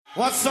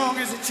What song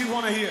is it you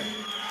want to hear?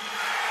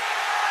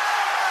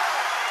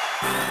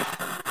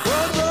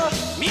 Well,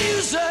 the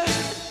music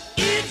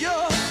is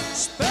your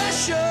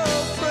special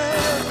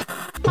friend.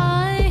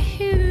 I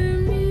hear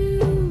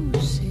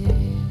music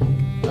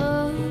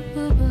up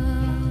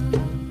above.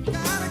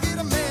 Gotta get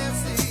a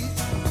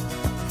message,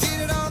 get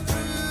it all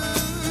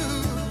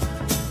through.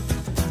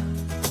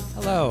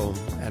 Hello,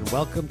 and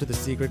welcome to the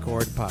Secret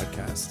Chord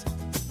podcast.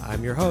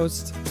 I'm your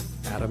host,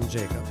 Adam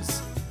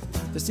Jacobs.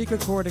 The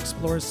Secret Chord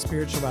explores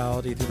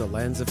spirituality through the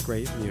lens of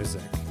great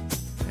music,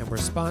 and we're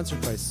sponsored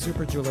by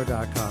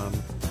superjeweler.com,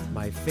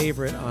 my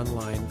favorite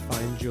online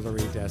fine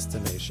jewelry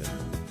destination.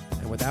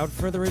 And without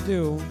further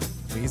ado,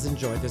 please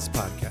enjoy this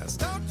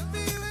podcast.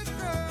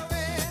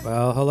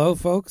 Well, hello,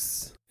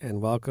 folks,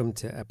 and welcome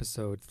to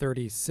episode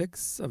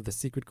 36 of the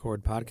Secret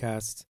Chord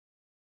podcast.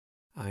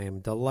 I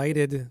am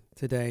delighted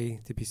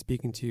today to be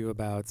speaking to you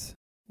about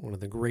one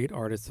of the great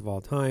artists of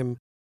all time.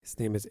 His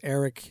name is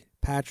Eric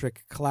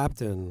Patrick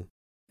Clapton,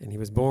 and he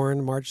was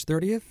born March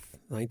 30th,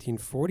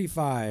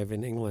 1945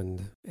 in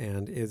England,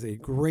 and is a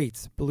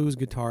great blues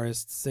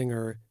guitarist,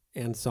 singer,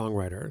 and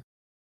songwriter.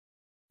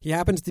 He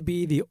happens to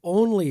be the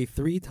only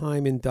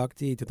three-time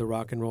inductee to the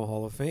Rock and Roll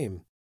Hall of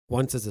Fame,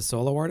 once as a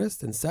solo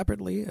artist and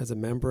separately as a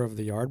member of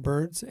the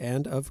Yardbirds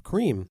and of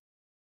Cream.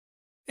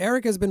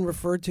 Eric has been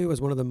referred to as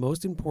one of the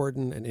most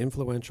important and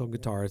influential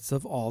guitarists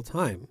of all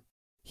time.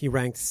 He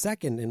ranked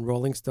second in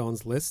Rolling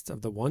Stone's list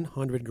of the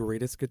 100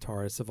 greatest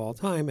guitarists of all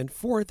time and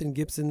fourth in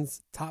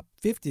Gibson's top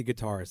 50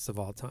 guitarists of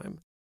all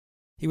time.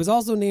 He was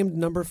also named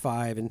number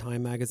 5 in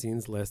Time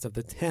magazine's list of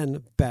the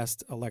 10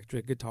 best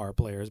electric guitar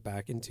players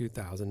back in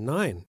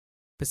 2009.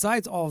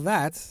 Besides all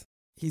that,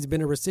 he's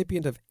been a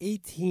recipient of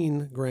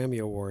 18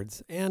 Grammy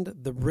Awards and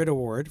the Brit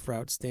Award for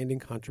Outstanding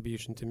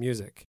Contribution to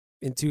Music.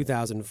 In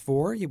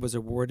 2004, he was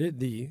awarded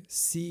the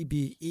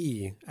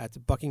CBE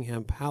at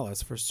Buckingham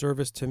Palace for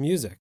service to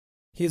music.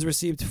 He has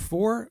received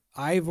 4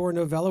 Ivor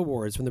Novello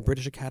Awards from the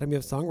British Academy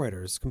of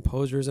Songwriters,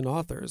 Composers, and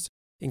Authors,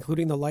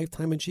 including the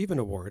Lifetime Achievement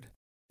Award.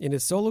 In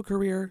his solo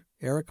career,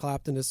 Eric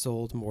Clapton has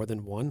sold more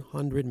than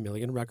 100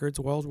 million records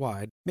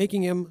worldwide,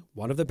 making him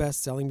one of the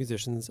best-selling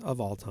musicians of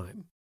all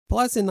time.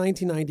 Plus, in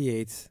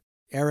 1998,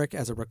 Eric,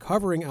 as a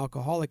recovering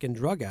alcoholic and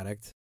drug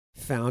addict,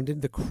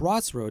 founded the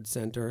Crossroads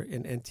Center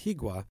in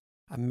Antigua,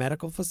 a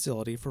medical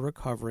facility for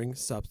recovering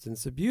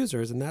substance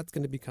abusers, and that's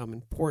going to become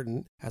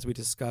important as we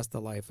discuss the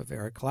life of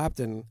Eric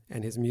Clapton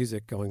and his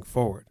music going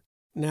forward.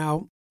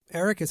 Now,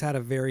 Eric has had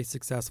a very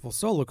successful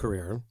solo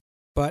career,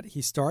 but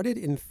he started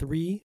in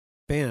 3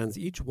 bands,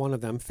 each one of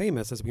them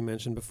famous, as we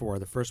mentioned before.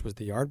 The first was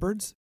the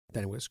Yardbirds,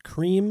 then it was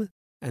Cream,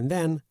 and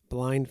then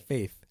Blind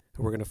Faith,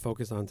 who we're going to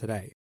focus on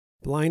today.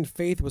 Blind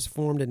Faith was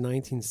formed in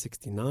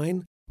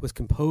 1969, was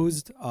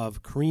composed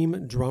of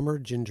Cream drummer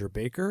Ginger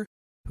Baker,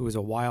 who is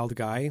a wild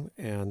guy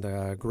and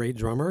a great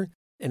drummer,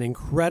 an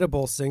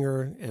incredible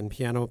singer and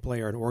piano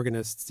player and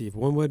organist Steve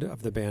Winwood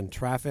of the band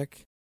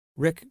Traffic,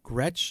 Rick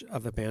Gretsch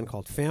of a band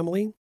called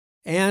Family,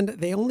 and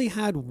they only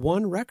had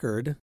 1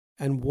 record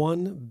and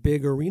 1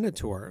 big arena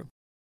tour.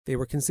 They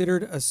were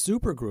considered a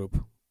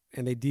supergroup,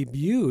 and they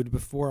debuted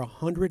before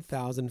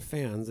 100,000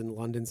 fans in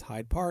London's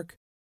Hyde Park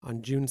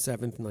on June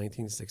 7th,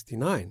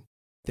 1969.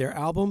 Their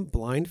album,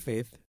 Blind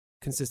Faith,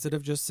 consisted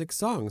of just 6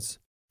 songs,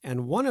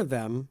 and one of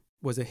them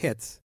was a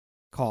hit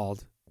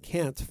called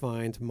Can't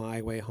Find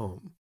My Way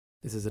Home.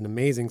 This is an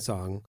amazing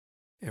song,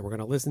 and we're going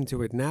to listen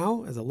to it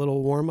now as a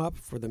little warm-up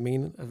for the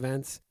main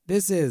event.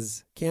 This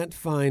is Can't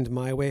Find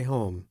My Way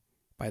Home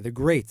by the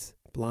great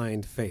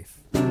Blind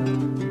Faith.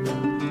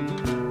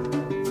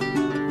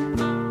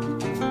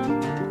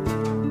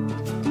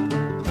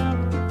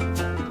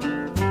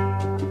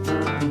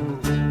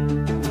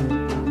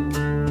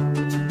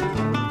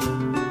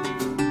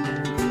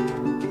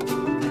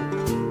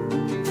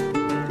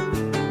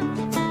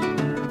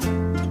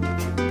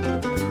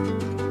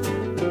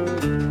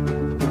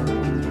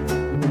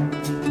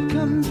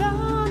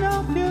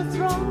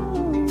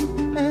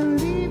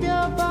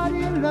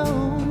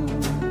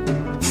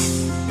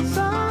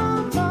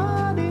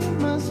 Somebody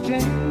must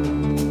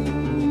change.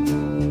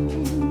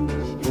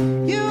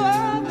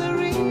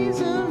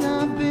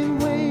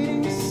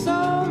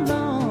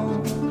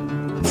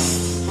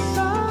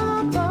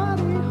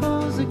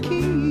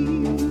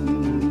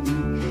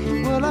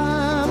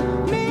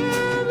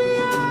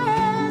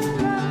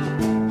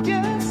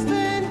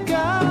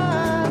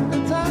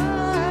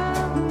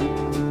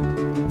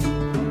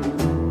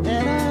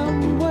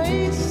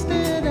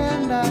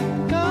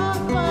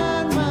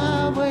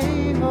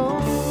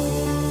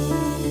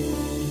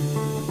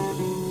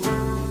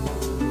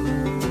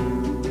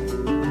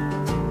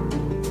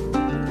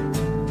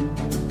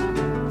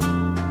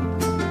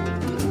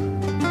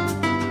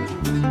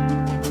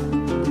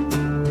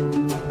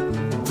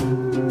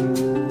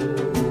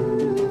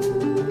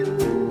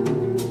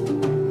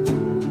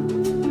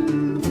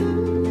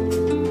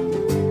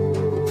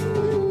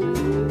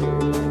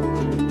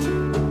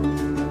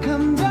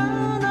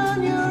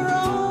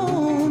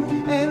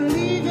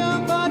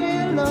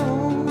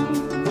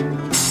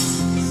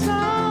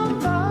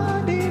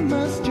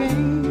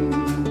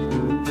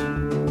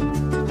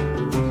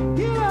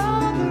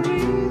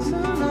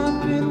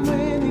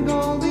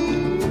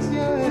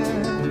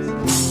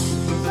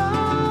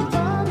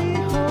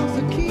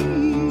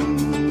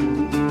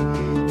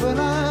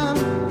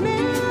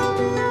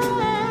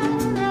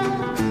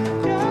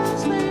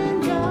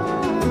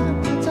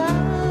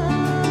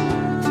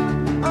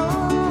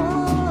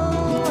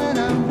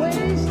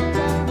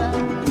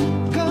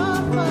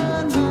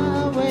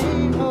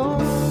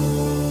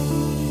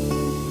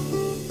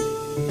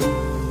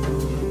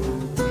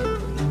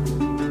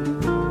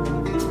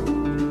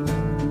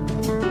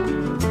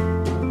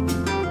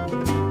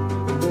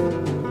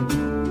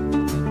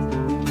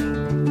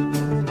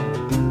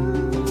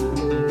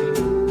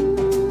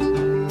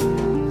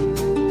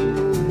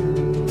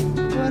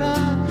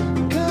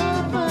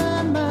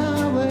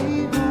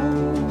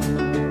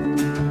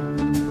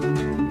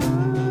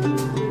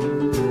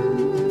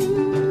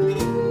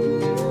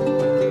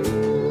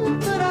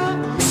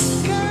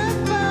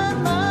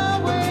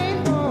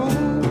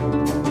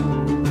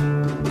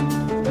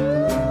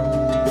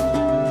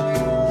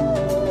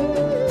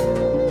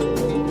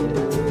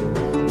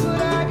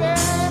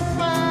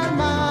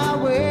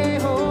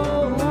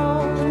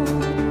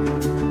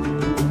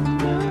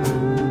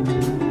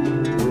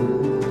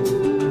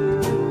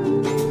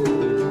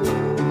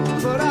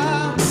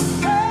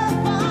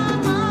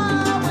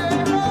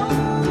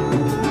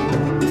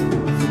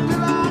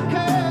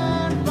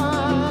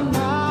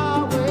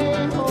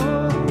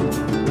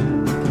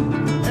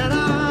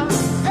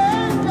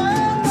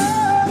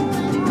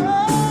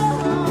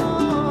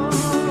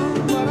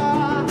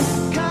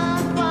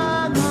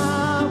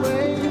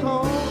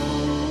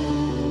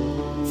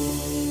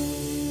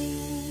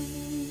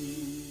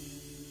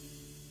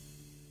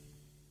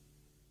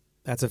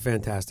 That's a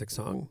fantastic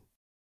song.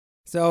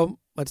 So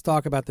let's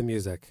talk about the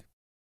music.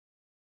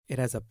 It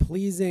has a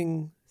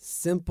pleasing,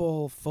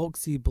 simple,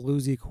 folksy,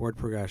 bluesy chord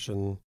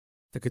progression.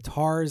 The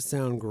guitars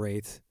sound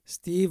great.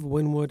 Steve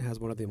Winwood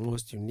has one of the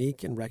most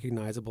unique and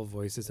recognizable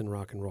voices in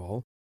rock and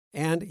roll,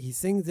 and he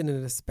sings in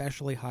an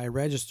especially high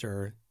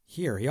register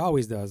here. He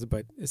always does,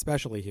 but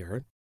especially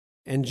here.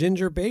 And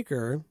Ginger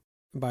Baker,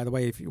 by the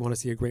way, if you want to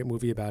see a great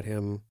movie about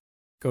him,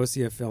 go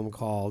see a film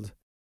called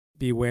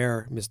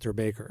Beware Mr.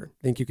 Baker.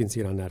 I think you can see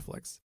it on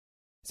Netflix.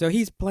 So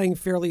he's playing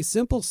fairly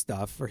simple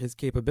stuff for his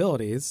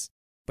capabilities,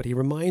 but he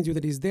reminds you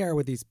that he's there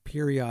with these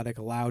periodic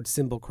loud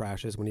cymbal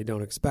crashes when you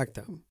don't expect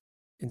them.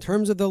 In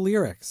terms of the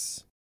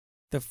lyrics,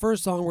 the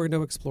first song we're going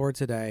to explore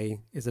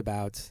today is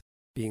about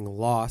being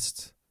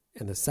lost,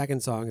 and the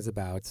second song is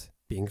about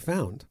being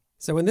found.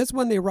 So in this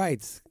one they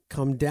write,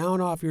 "Come down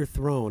off your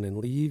throne and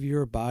leave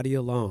your body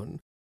alone.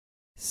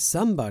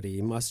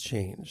 Somebody must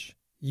change.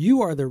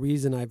 You are the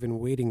reason I've been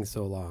waiting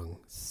so long.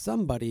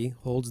 Somebody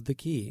holds the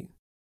key.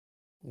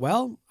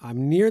 Well,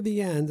 I'm near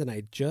the end and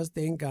I just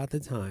ain't got the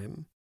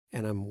time.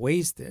 And I'm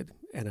wasted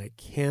and I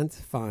can't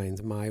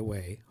find my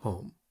way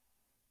home."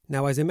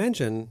 Now, as I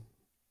mentioned,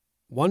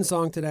 one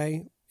song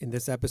today in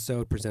this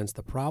episode presents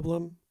the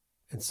problem,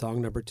 and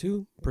song number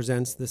 2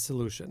 presents the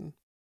solution.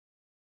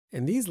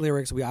 In these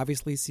lyrics, we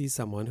obviously see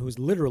someone who's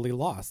literally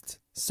lost,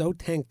 so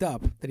tanked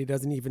up that he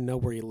doesn't even know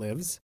where he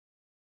lives.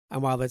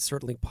 And while that's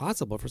certainly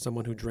possible for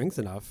someone who drinks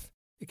enough,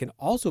 it can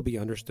also be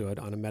understood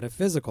on a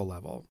metaphysical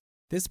level.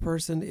 This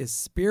person is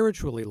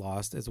spiritually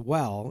lost as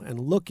well and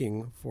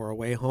looking for a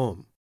way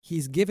home.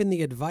 He's given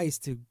the advice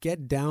to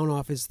get down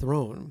off his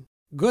throne.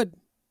 Good.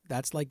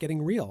 That's like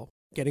getting real,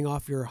 getting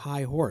off your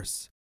high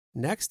horse.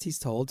 Next, he's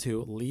told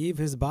to leave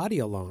his body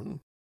alone.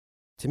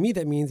 To me,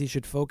 that means he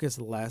should focus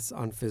less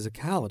on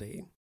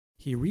physicality.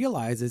 He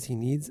realizes he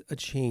needs a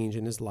change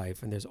in his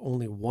life, and there's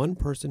only one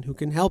person who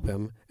can help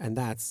him, and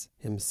that's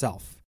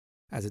himself.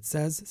 As it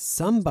says,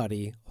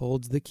 somebody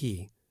holds the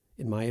key.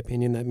 In my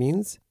opinion, that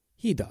means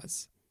he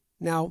does.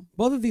 Now,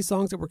 both of these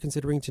songs that we're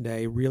considering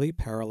today really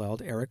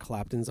paralleled Eric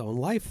Clapton's own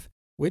life,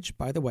 which,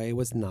 by the way,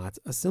 was not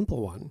a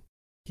simple one.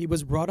 He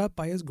was brought up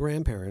by his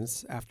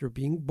grandparents after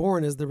being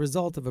born as the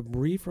result of a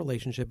brief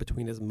relationship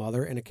between his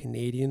mother and a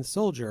Canadian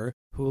soldier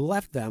who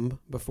left them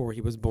before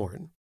he was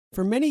born.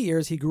 For many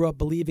years, he grew up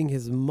believing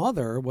his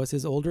mother was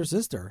his older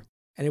sister,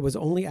 and it was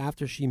only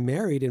after she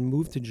married and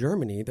moved to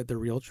Germany that the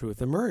real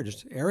truth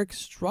emerged. Eric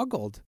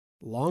struggled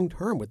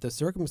long-term with the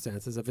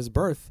circumstances of his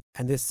birth,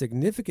 and this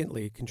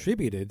significantly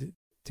contributed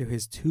to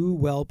his too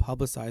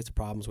well-publicized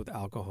problems with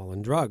alcohol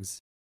and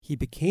drugs. He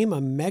became a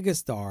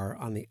megastar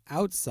on the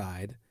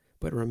outside,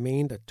 but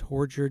remained a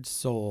tortured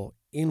soul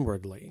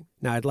inwardly.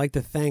 Now, I'd like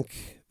to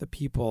thank the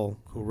people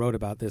who wrote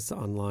about this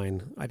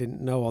online. I didn't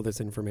know all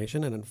this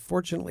information, and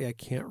unfortunately, I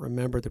can't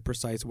remember the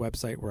precise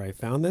website where I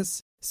found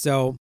this.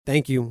 So,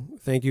 thank you.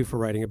 Thank you for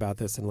writing about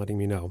this and letting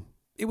me know.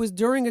 It was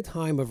during a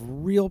time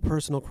of real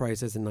personal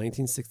crisis in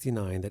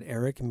 1969 that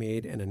Eric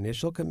made an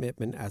initial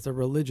commitment as a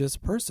religious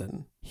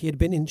person. He had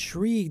been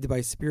intrigued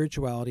by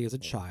spirituality as a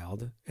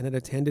child and had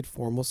attended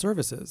formal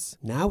services.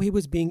 Now he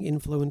was being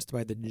influenced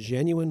by the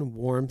genuine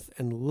warmth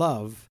and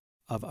love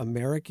of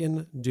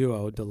American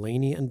duo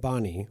Delaney and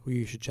Bonnie, who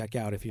you should check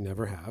out if you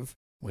never have,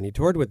 when he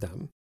toured with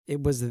them.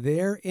 It was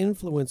their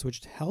influence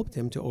which helped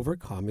him to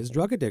overcome his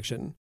drug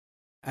addiction.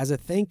 As a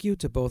thank you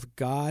to both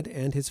God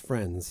and his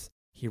friends,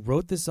 he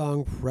wrote the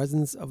song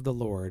Presence of the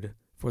Lord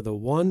for the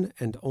one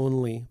and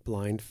only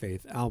Blind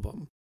Faith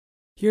album.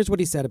 Here's what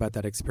he said about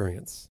that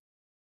experience.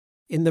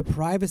 "In the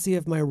privacy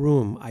of my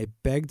room, I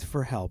begged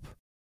for help.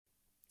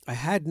 I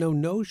had no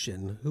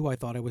notion who I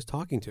thought I was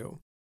talking to.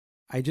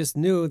 I just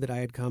knew that I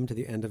had come to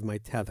the end of my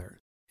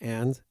tether,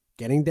 and,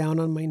 getting down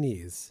on my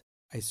knees,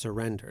 I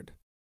surrendered.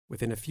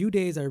 Within a few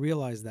days, I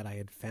realized that I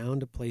had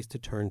found a place to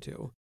turn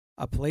to.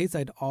 A place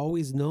I'd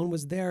always known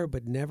was there,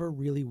 but never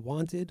really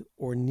wanted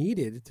or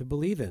needed to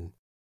believe in.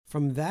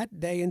 From that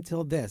day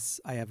until this,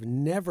 I have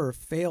never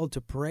failed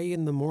to pray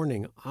in the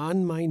morning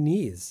on my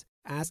knees,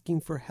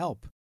 asking for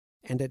help,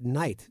 and at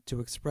night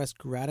to express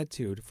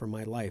gratitude for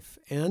my life,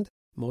 and,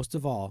 most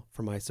of all,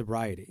 for my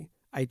sobriety.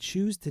 I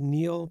choose to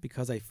kneel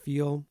because I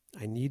feel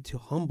I need to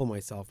humble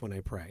myself when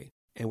I pray,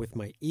 and with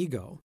my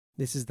ego,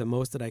 this is the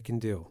most that I can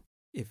do.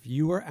 If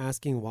you are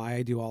asking why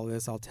I do all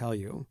this, I'll tell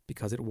you,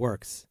 because it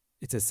works.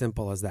 It's as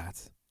simple as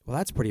that." Well,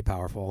 that's pretty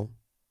powerful.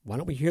 Why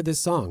don't we hear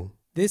this song?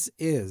 This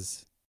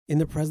is In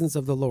the Presence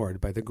of the Lord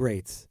by the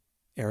great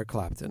Eric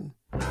Clapton.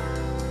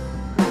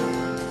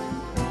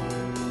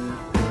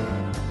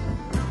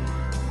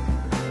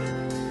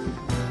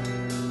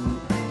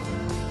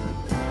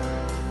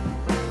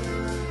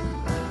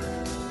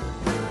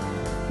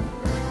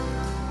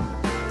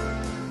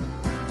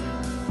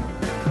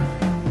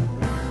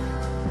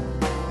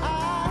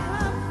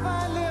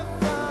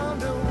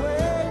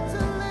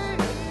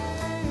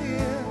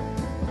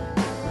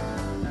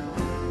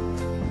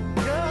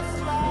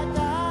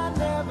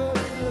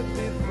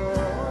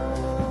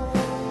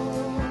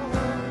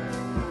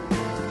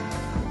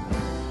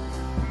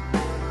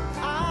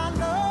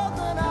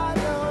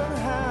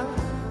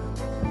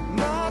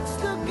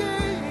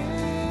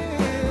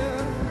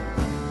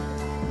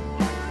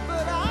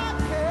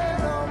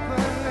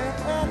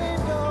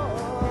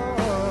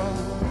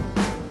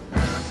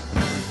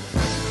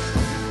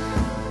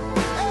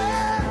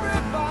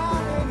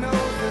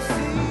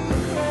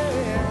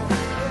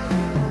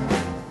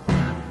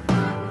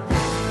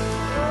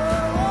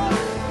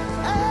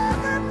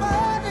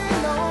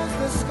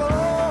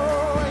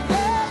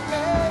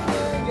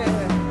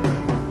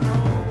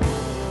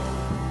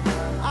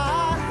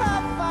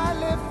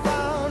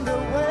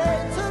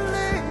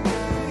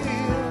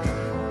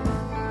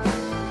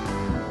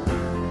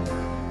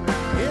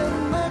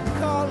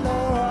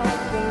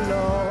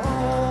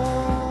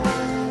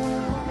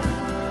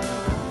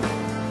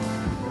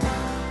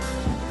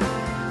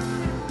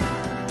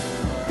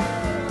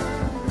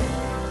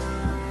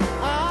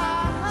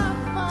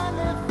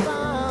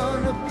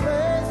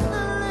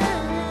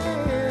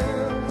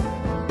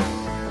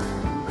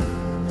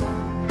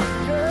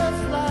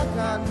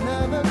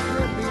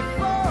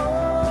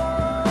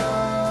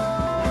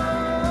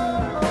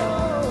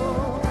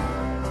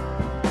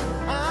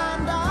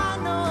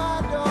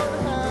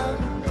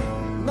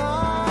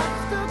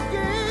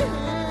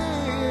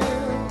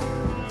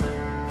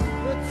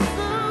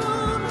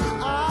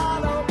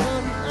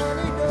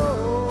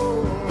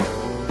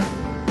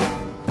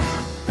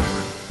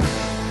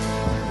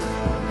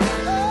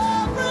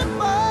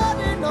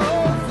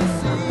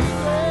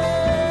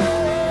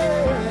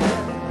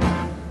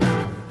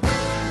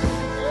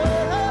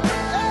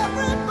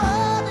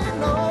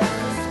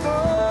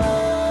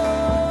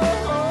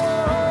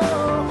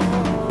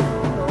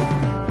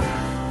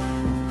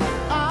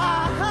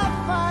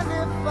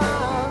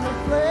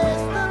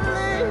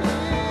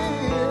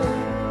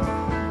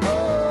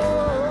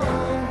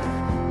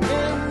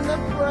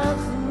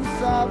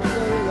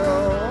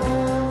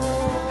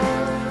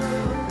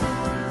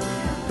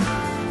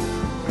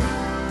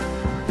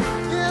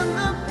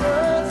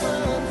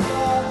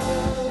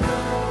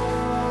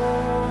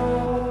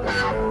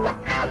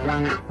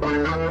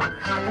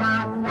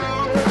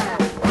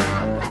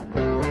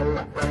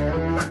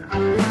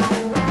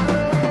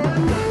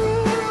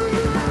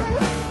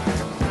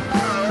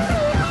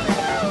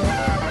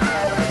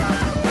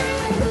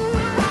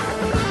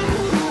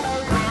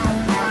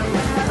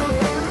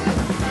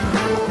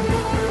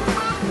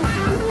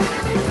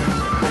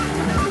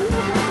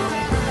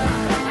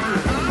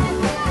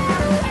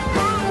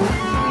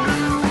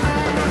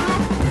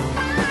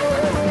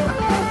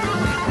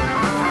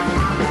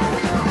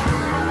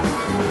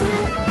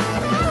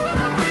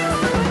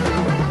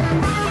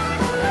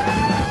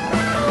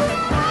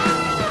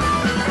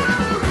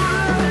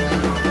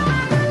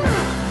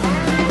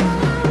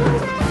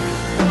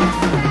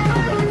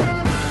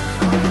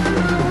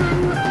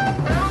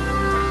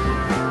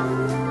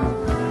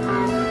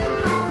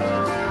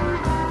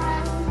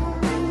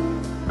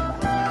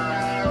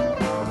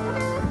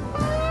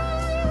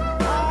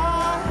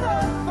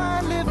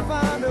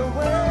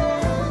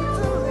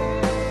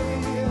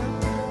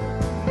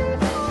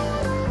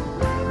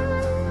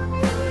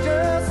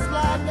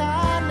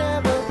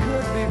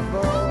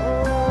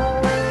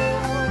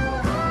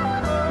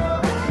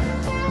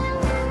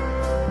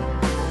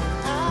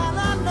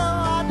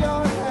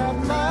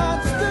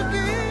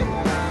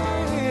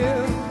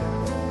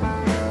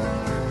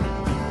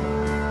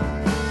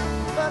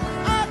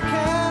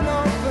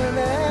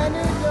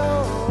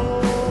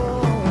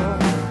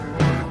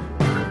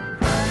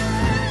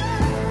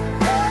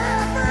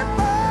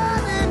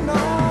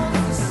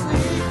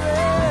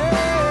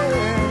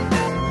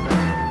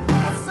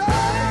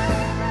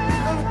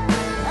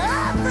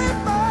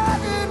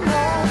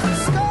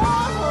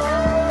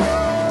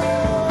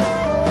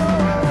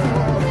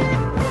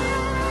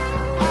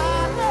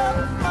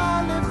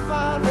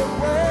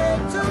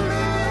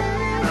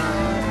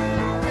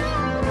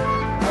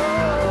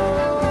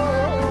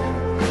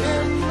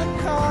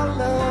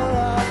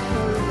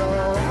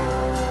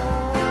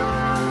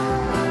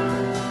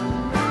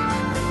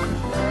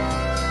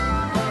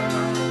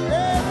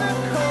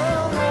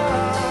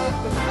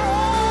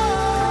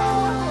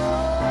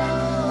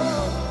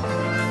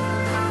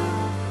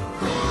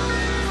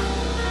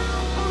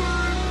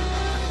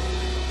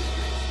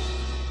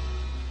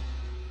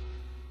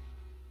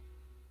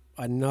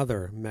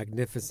 another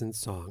magnificent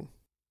song.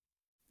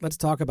 Let's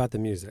talk about the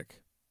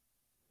music.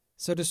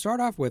 So to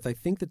start off with, I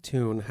think the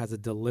tune has a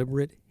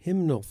deliberate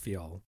hymnal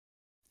feel,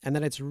 and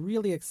that it's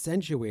really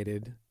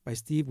accentuated by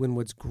Steve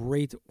Winwood's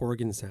great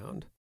organ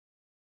sound.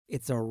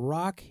 It's a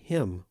rock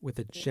hymn with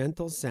a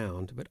gentle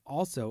sound, but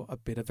also a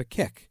bit of a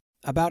kick.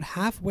 About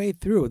halfway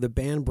through, the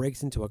band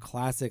breaks into a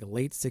classic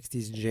late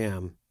 60s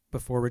jam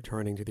before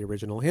returning to the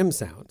original hymn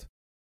sound.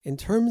 In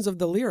terms of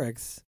the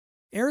lyrics,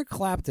 Eric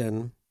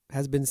Clapton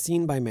has been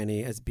seen by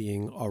many as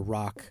being a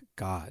rock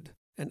god,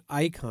 an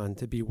icon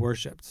to be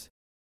worshipped,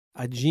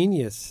 a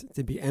genius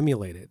to be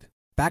emulated.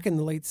 Back in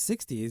the late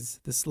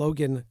 60s, the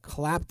slogan,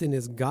 "Clapton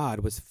is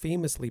God," was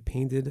famously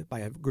painted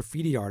by a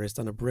graffiti artist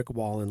on a brick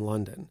wall in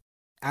London.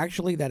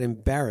 Actually, that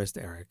embarrassed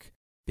Eric,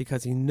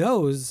 because he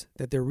knows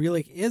that there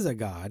really is a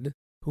God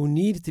who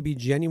needs to be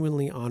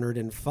genuinely honored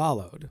and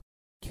followed.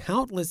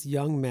 Countless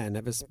young men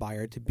have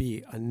aspired to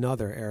be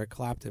another Eric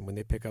Clapton when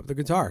they pick up the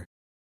guitar.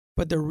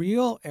 But the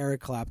real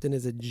Eric Clapton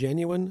is a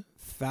genuine,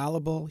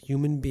 fallible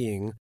human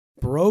being,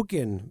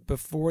 broken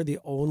before the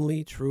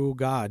only true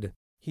God.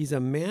 He's a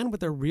man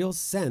with a real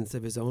sense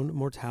of his own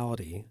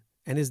mortality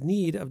and his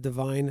need of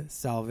divine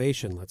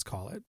salvation, let's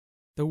call it.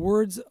 The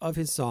words of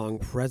his song,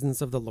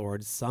 "Presence of the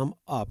Lord," sum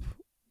up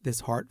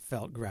this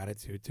heartfelt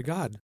gratitude to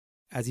God.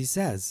 As he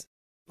says,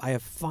 "I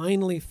have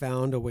finally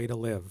found a way to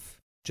live,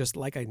 just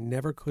like I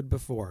never could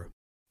before.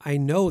 I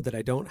know that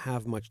I don't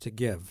have much to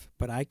give,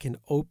 but I can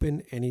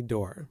open any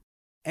door.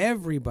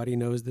 Everybody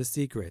knows the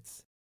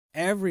secrets.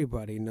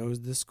 Everybody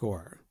knows the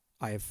score.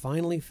 I have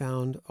finally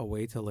found a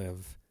way to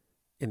live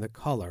in the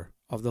color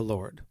of the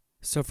Lord."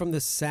 So from the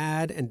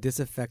sad and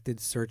disaffected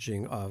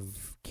searching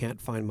of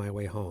 "can't find my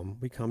way home,"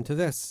 we come to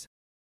this.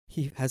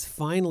 He has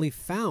finally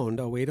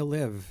found a way to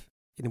live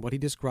in what he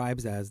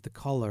describes as the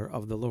color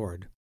of the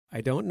Lord.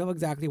 I don't know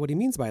exactly what he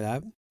means by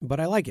that,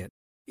 but I like it.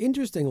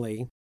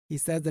 Interestingly, he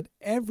says that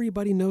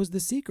everybody knows the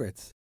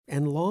secrets,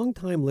 and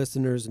longtime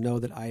listeners know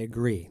that I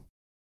agree.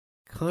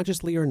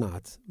 Consciously or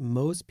not,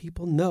 most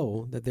people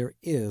know that there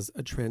is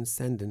a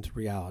transcendent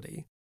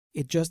reality.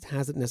 It just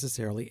hasn't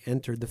necessarily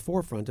entered the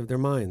forefront of their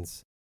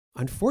minds.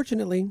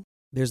 Unfortunately,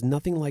 there's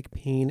nothing like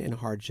pain and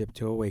hardship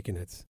to awaken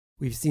it.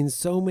 We've seen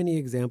so many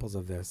examples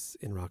of this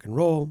in rock and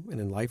roll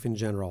and in life in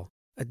general.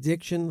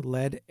 Addiction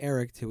led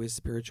Eric to his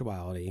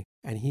spirituality,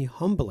 and he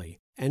humbly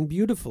and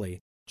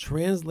beautifully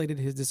translated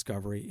his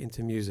discovery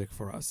into music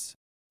for us.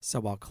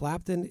 So while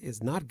Clapton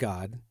is not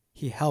God,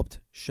 he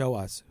helped show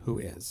us who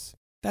is.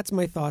 That's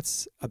my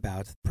thoughts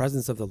about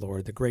 "Presence of the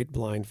Lord," the great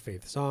blind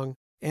faith song,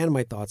 and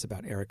my thoughts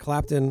about Eric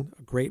Clapton,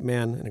 a great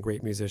man and a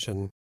great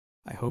musician.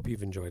 I hope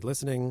you've enjoyed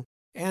listening,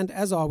 and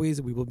as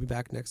always, we will be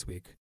back next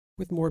week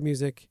with more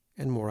music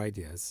and more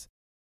ideas.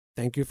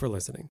 Thank you for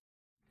listening.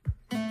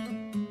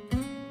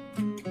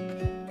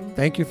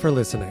 Thank you for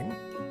listening.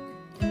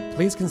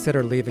 Please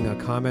consider leaving a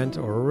comment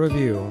or a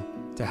review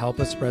to help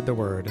us spread the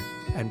word,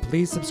 and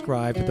please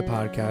subscribe to the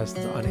podcast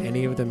on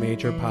any of the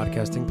major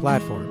podcasting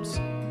platforms.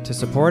 To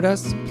support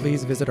us,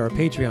 please visit our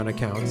Patreon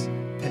account,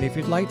 and if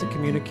you'd like to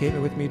communicate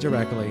with me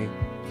directly,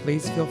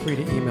 please feel free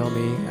to email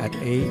me at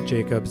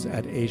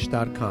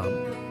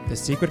ajacobs@h.com. The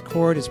Secret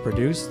Chord is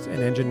produced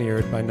and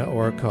engineered by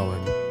Naor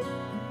Cohen.